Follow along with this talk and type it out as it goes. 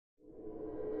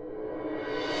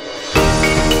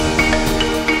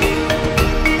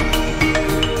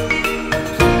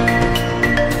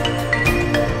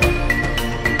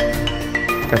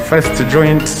first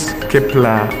joined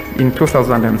Kepler in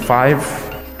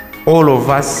 2005, all of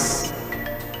us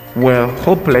were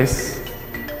hopeless,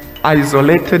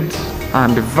 isolated,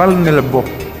 and vulnerable.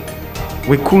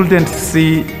 We couldn't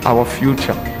see our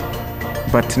future.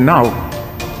 But now,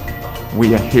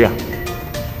 we are here.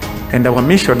 And our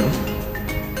mission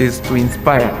is to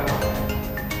inspire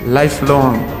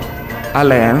lifelong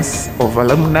alliance of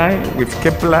alumni with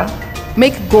Kepler.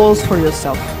 Make goals for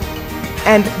yourself.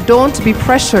 And don't be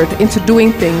pressured into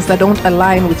doing things that don't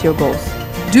align with your goals.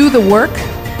 Do the work,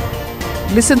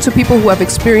 listen to people who have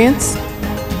experience,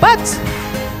 but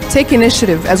take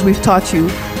initiative as we've taught you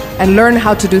and learn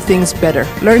how to do things better.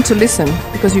 Learn to listen,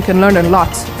 because you can learn a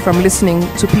lot from listening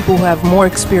to people who have more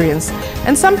experience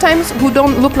and sometimes who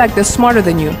don't look like they're smarter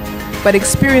than you, but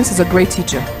experience is a great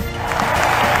teacher.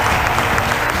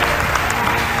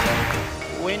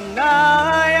 When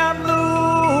I am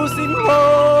losing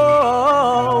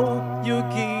hope, you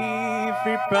give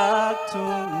it back to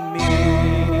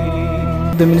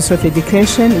me. The Ministry of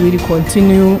Education will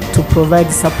continue to provide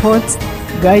support,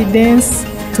 guidance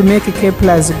to make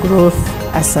Kepler's growth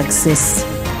a success.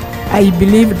 I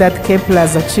believe that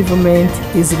Kepler's achievement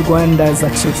is Rwanda's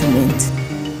achievement.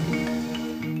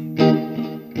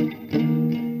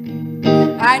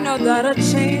 I know that a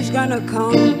change gonna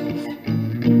come.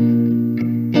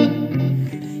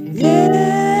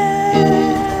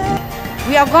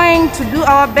 We are going to do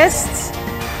our best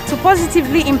to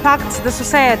positively impact the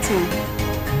society.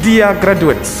 Dear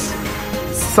graduates,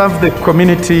 serve the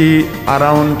community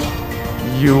around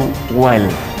you well.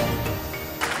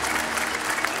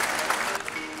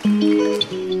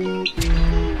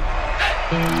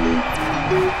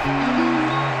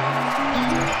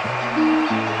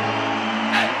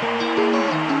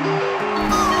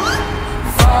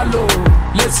 Follow,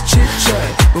 let's chit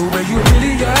chat. But where you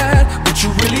really at? What you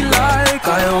really like? I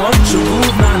want you,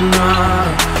 nah nah.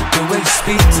 The way you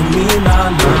speak to me, nah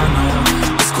nah nah.